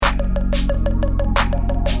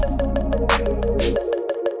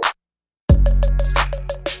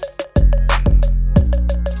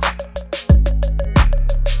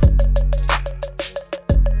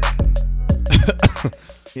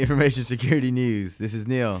Information Security News. This is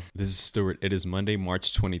Neil. This is Stuart. It is Monday,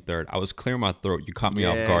 March 23rd. I was clearing my throat. You caught me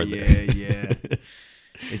off guard there. Yeah.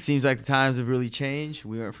 It seems like the times have really changed.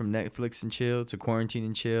 We went from Netflix and chill to quarantine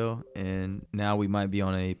and chill, and now we might be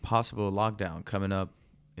on a possible lockdown coming up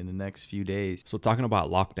in the next few days. So talking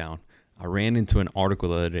about lockdown, I ran into an article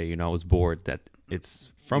the other day. I was bored that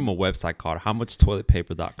it's from a website called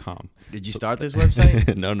howmuchtoiletpaper.com. Did you start this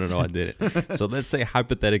website? No, I didn't. So let's say,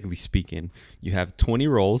 hypothetically speaking, you have 20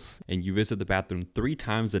 rolls and you visit the bathroom 3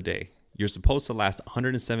 times a day. You're supposed to last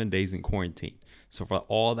 107 days in quarantine. So for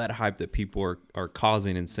all that hype that people are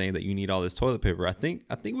causing and saying that you need all this toilet paper, I think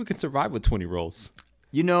we could survive with 20 rolls.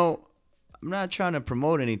 I'm not trying to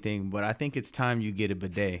promote anything, but I think it's time you get a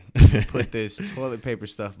bidet. Put this toilet paper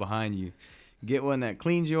stuff behind you. Get one that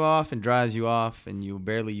cleans you off and dries you off, and you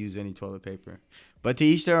barely use any toilet paper. But to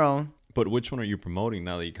each their own. But which one are you promoting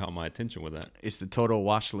now that you caught my attention with that? It's the Total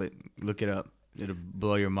Washlet. Look it up. It'll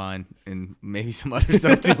blow your mind, and maybe some other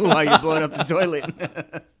stuff too while you're blowing up the toilet.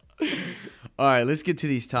 All right, let's get to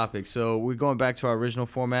these topics. So we're going back to our original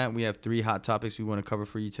format. We have 3 hot topics we want to cover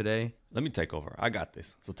for you today. Let me take over. I got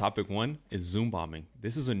this. So topic 1 is Zoom bombing.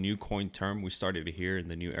 This is a new coined term we started to hear in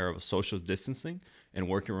the new era of social distancing and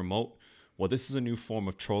working remote. Well, this is a new form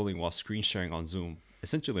of trolling while screen sharing on Zoom,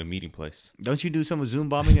 essentially a meeting place. Don't you do some Zoom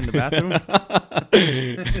bombing in the bathroom?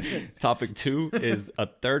 Topic 2 is a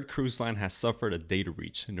third cruise line has suffered a data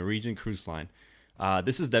breach, Norwegian Cruise Line.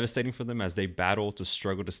 This is devastating for them as they battle to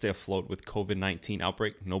struggle to stay afloat with COVID-19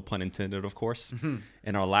 outbreak. No pun intended, of course.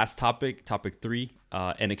 And our last topic 3,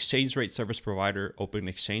 an exchange rate service provider, Open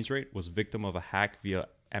Exchange Rate, was victim of a hack via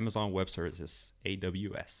Amazon Web Services,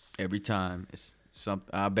 AWS. Every time.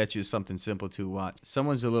 I bet you it's something simple to watch.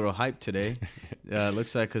 Someone's a little hyped today.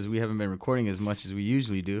 Looks like because we haven't been recording as much as we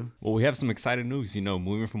usually do. Well, we have some exciting news.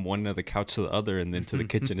 Moving from one end of the couch to the other and then to the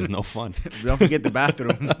kitchen is no fun. Don't forget the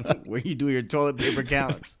bathroom where you do your toilet paper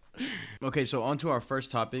counts. Okay, so on to our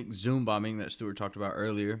first topic, Zoom bombing that Stuart talked about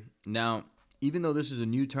earlier. Now, even though this is a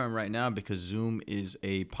new term right now because Zoom is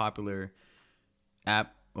a popular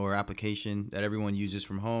app or application that everyone uses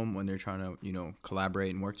from home when they're trying to,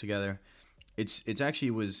 collaborate and work together. It's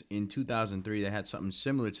actually was in 2003 they had something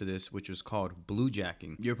similar to this, which was called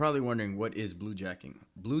bluejacking. You're probably wondering, what is bluejacking?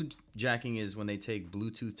 Bluejacking is when they take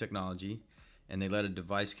Bluetooth technology and they let a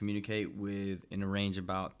device communicate in a range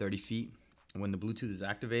about 30 feet. And when the Bluetooth is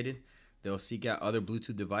activated, they'll seek out other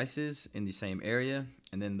Bluetooth devices in the same area,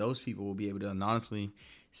 and then those people will be able to anonymously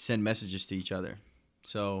send messages to each other.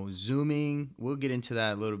 So zooming, we'll get into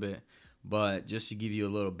that a little bit, but just to give you a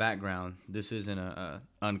little background, this isn't an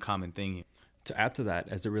uncommon thing here. To add to that,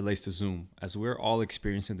 as it relates to Zoom, as we're all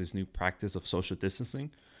experiencing this new practice of social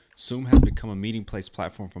distancing, Zoom has become a meeting place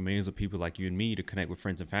platform for millions of people like you and me to connect with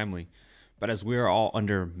friends and family. But as we're all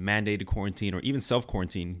under mandated quarantine or even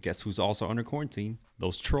self-quarantine, guess who's also under quarantine?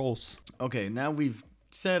 Those trolls. Okay, now we've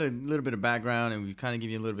said a little bit of background and we've kind of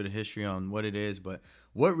given you a little bit of history on what it is, but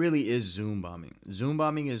what really is Zoom bombing? Zoom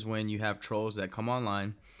bombing is when you have trolls that come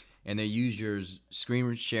online and they use your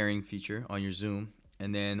screen sharing feature on your Zoom.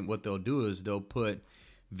 And then what they'll do is they'll put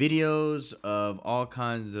videos of all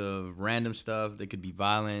kinds of random stuff. They could be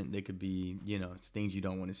violent. They could be, things you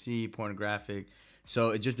don't want to see, pornographic. So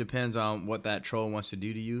it just depends on what that troll wants to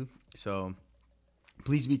do to you. So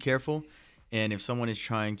please be careful. And if someone is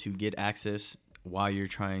trying to get access while you're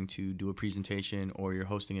trying to do a presentation or you're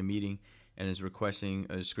hosting a meeting and is requesting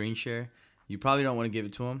a screen share, you probably don't want to give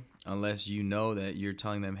it to them unless you know that you're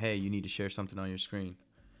telling them, hey, you need to share something on your screen.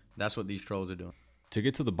 That's what these trolls are doing. To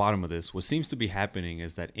get to the bottom of this, what seems to be happening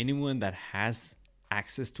is that anyone that has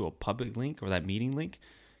access to a public link or that meeting link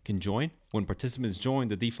can join. When participants join,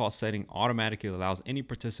 the default setting automatically allows any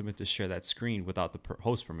participant to share that screen without the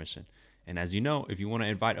host permission. And as you know, if you want to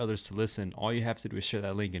invite others to listen, all you have to do is share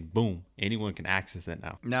that link and boom, anyone can access it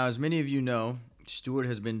now. Now, as many of you know, Stuart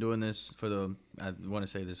has been doing this for I want to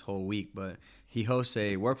say this whole week, but he hosts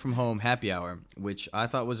a work from home happy hour, which I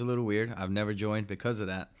thought was a little weird. I've never joined because of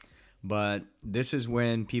that. But this is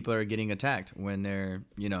when people are getting attacked, when they're,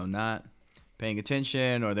 not paying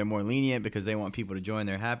attention or they're more lenient because they want people to join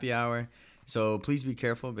their happy hour. So please be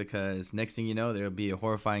careful because next thing you know, there'll be a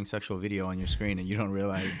horrifying sexual video on your screen and you don't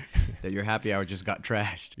realize that your happy hour just got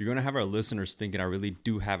trashed. You're going to have our listeners thinking I really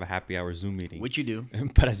do have a happy hour Zoom meeting. Which you do.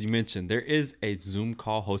 But as you mentioned, there is a Zoom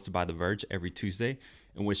call hosted by The Verge every Tuesday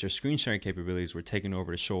in which their screen sharing capabilities were taken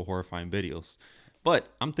over to show horrifying videos. But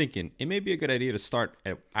I'm thinking it may be a good idea to start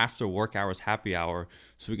at after work hours happy hour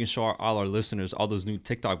so we can show all our listeners all those new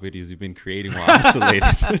TikTok videos we've been creating while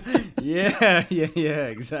isolated. Yeah,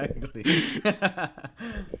 exactly.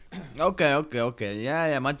 Okay.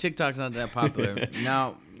 Yeah, my TikTok's not that popular.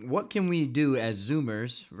 Now, what can we do as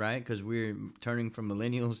Zoomers, right? Because we're turning from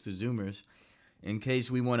millennials to Zoomers, in case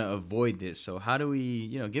we want to avoid this. So how do we,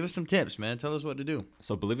 give us some tips, man. Tell us what to do.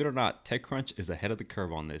 So believe it or not, TechCrunch is ahead of the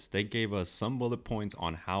curve on this. They gave us some bullet points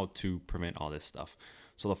on how to prevent all this stuff.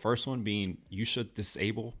 So the first one being, you should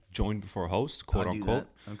disable join before host, quote unquote.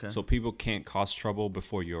 Okay. So people can't cause trouble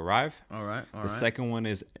before you arrive. All right. The second one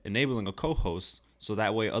is enabling a co-host, so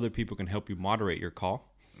that way other people can help you moderate your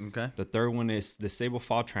call. Okay. The third one is disable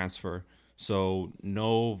file transfer, so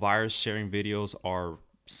no virus sharing videos are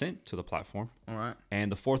sent to the platform. All right.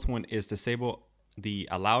 And the fourth one is disable the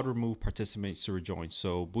allowed remove participants to rejoin,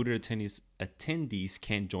 so booted attendees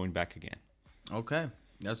can join back again. Okay.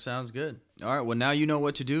 That sounds good. All right. Well, now you know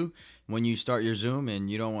what to do when you start your Zoom and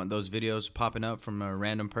you don't want those videos popping up from a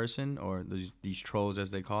random person or these trolls,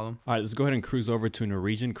 as they call them. All right, let's go ahead and cruise over to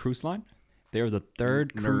Norwegian Cruise Line. They're the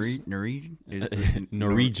third cruise... Norwegian?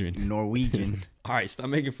 Norwegian. All right, stop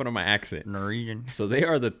making fun of my accent. Norwegian. So they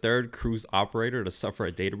are the third cruise operator to suffer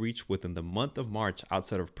a data breach within the month of March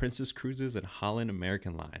outside of Princess Cruises and Holland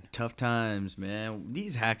American Line. Tough times, man.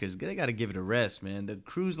 These hackers, they got to give it a rest, man. The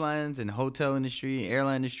cruise lines and hotel industry,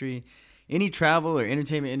 airline industry, any travel or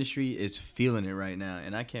entertainment industry is feeling it right now,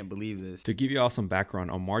 and I can't believe this. To give you all some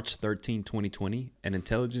background, on March 13, 2020, an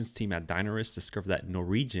intelligence team at Dynaris discovered that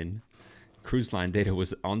Norwegian cruise line data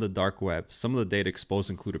was on the dark web. Some of the data exposed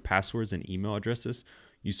included passwords and email addresses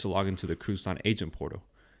used to log into the cruise line agent portal.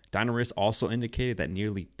 Dynaris also indicated that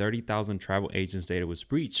nearly 30,000 travel agents' data was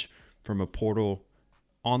breached from a portal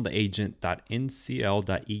on the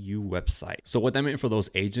agent.ncl.eu website. So what that meant for those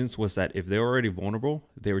agents was that if they were already vulnerable,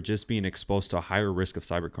 they were just being exposed to a higher risk of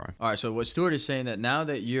cybercrime. All right, so what Stuart is saying, that now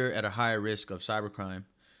that you're at a higher risk of cybercrime,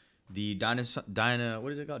 the Dynaris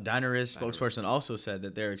spokesperson also said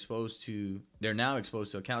that they're now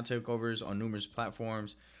exposed to account takeovers on numerous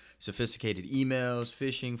platforms, sophisticated emails,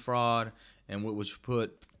 phishing, fraud, and which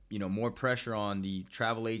put more pressure on the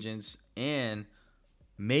travel agents and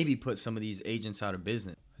maybe put some of these agents out of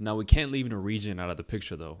business. Now, we can't leave Norwegian out of the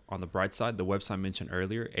picture, though. On the bright side, the website mentioned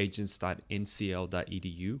earlier,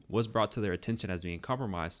 agents.ncl.edu, was brought to their attention as being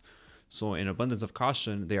compromised. So in abundance of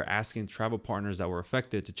caution, they are asking travel partners that were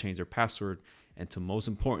affected to change their password and to, most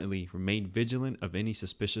importantly, remain vigilant of any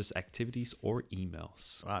suspicious activities or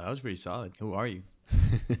emails. Wow, that was pretty solid. Who are you?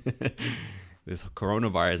 This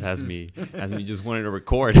coronavirus has me just wanting to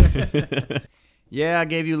record. Yeah, I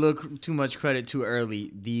gave you a little too much credit too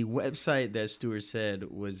early. The website that Stuart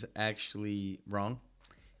said was actually wrong.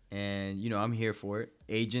 And, I'm here for it.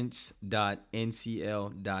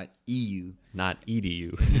 Agents.ncl.eu. Not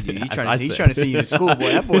edu. He's trying to send you to school,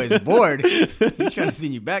 boy. That boy is bored. He's trying to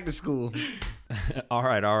send you back to school. All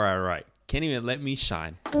right. Can't even let me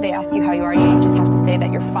shine. They ask you how you are, you just have to say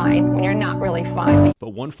that you're fine when you're not really fine. But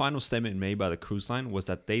one final statement made by the cruise line was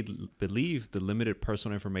that they believe the limited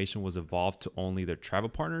personal information was evolved to only their travel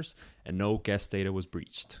partners and no guest data was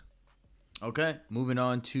breached. Okay, moving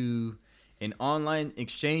on to an online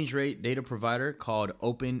exchange rate data provider called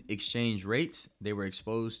Open Exchange Rates. They were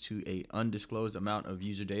exposed to an undisclosed amount of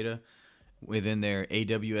user data within their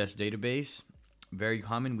AWS database. Very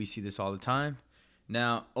common. We see this all the time.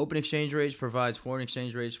 Now, Open Exchange Rates provides foreign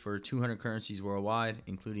exchange rates for 200 currencies worldwide,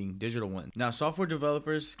 including digital ones. Now, software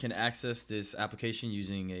developers can access this application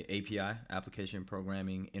using an API, application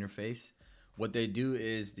programming interface. What they do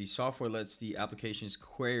is the software lets the applications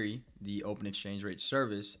query the Open Exchange Rate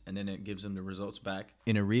service, and then it gives them the results back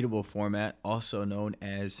in a readable format, also known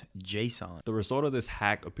as JSON. The result of this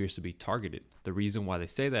hack appears to be targeted. The reason why they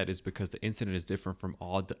say that is because the incident is different from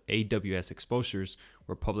all the AWS exposures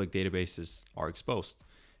where public databases are exposed.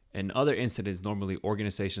 In other incidents, normally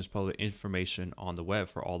organizations publish information on the web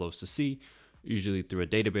for all those to see, usually through a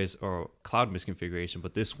database or cloud misconfiguration,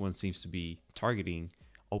 but this one seems to be targeting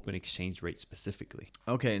Open Exchange Rates specifically.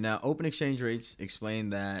 Okay, now Open Exchange Rates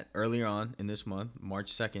explained that earlier on in this month,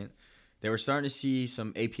 March 2nd, they were starting to see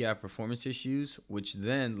some API performance issues, which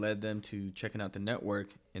then led them to checking out the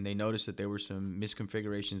network, and they noticed that there were some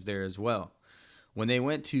misconfigurations there as well. When they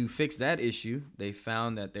went to fix that issue, they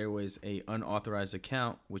found that there was an unauthorized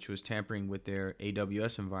account which was tampering with their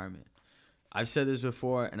AWS environment. I've said this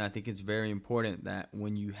before, and I think it's very important that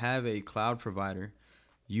when you have a cloud provider,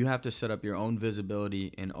 you have to set up your own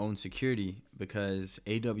visibility and own security, because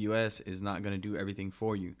AWS is not going to do everything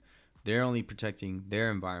for you. They're only protecting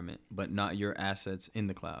their environment, but not your assets in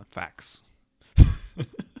the cloud. Facts.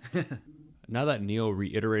 Now that Neil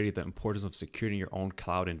reiterated the importance of securing your own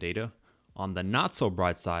cloud and data, on the not so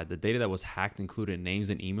bright side, the data that was hacked included names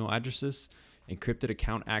and email addresses, encrypted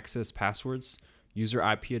account access passwords, user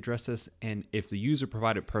IP addresses, and if the user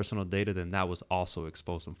provided personal data, then that was also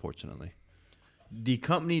exposed, unfortunately. The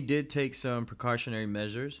company did take some precautionary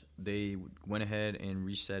measures. They went ahead and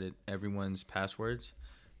reset everyone's passwords.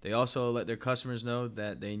 They also let their customers know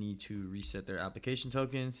that they need to reset their application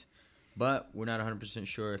tokens, but we're not 100%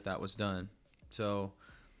 sure if that was done. So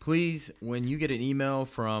please, when you get an email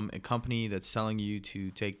from a company that's telling you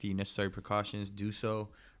to take the necessary precautions, do so.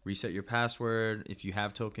 Reset your password. If you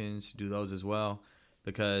have tokens, do those as well,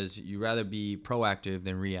 because you'd rather be proactive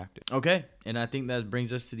than reactive. Okay, and I think that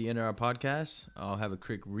brings us to the end of our podcast. I'll have a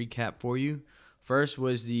quick recap for you. First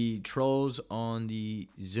was the trolls on the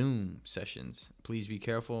Zoom sessions. Please be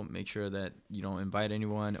careful. Make sure that you don't invite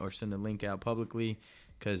anyone or send the link out publicly,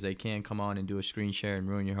 because they can come on and do a screen share and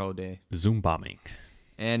ruin your whole day. Zoom bombing.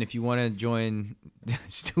 And if you want to join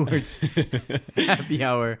Stuart's happy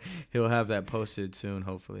hour, he'll have that posted soon,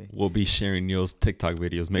 hopefully. We'll be sharing Neil's TikTok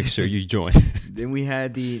videos. Make sure you join. Then we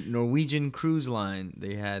had the Norwegian Cruise Line.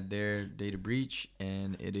 They had their data breach,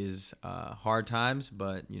 and it is hard times,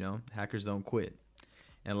 but, hackers don't quit.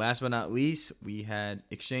 And last but not least, we had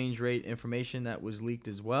exchange rate information that was leaked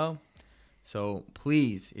as well. So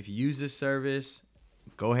please, if you use this service,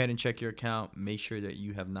 go ahead and check your account. Make sure that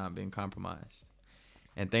you have not been compromised.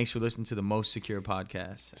 And thanks for listening to the Most Secure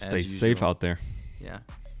Podcast. Stay safe out there. Yeah.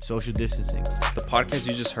 Social distancing. The podcast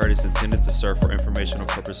you just heard is intended to serve for informational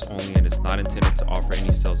purpose only and is not intended to offer any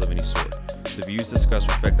sales of any sort. The views discussed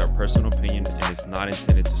reflect our personal opinion and is not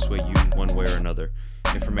intended to sway you one way or another.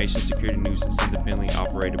 Information Security News is independently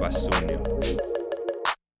operated by Stu and Neil.